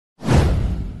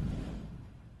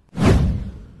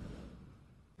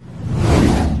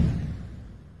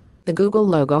The Google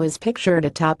logo is pictured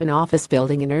atop an office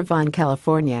building in Irvine,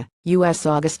 California, U.S.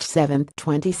 August 7,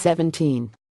 2017.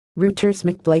 Reuters.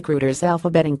 Reuters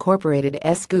Alphabet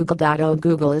Incorporated's Google.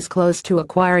 Google is close to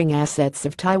acquiring assets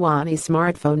of Taiwanese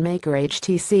smartphone maker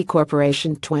HTC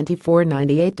Corporation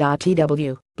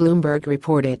 2498.tw, Bloomberg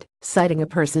reported, citing a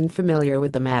person familiar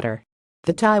with the matter.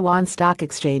 The Taiwan Stock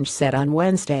Exchange said on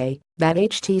Wednesday that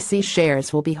HTC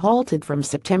shares will be halted from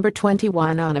September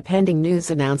 21 on a pending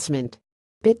news announcement.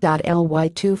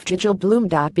 bit.ly2 Digital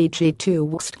Bloom.bg2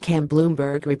 Wstcam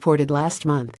Bloomberg reported last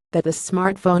month that the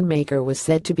smartphone maker was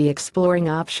said to be exploring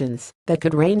options that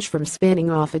could range from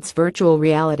spinning off its virtual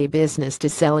reality business to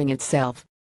selling itself.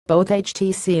 Both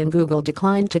HTC and Google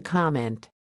declined to comment.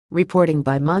 Reporting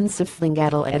by Munsif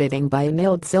Flingatl, editing by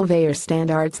Anil Silveyer.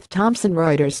 Standards Thomson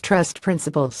Reuters Trust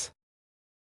Principles.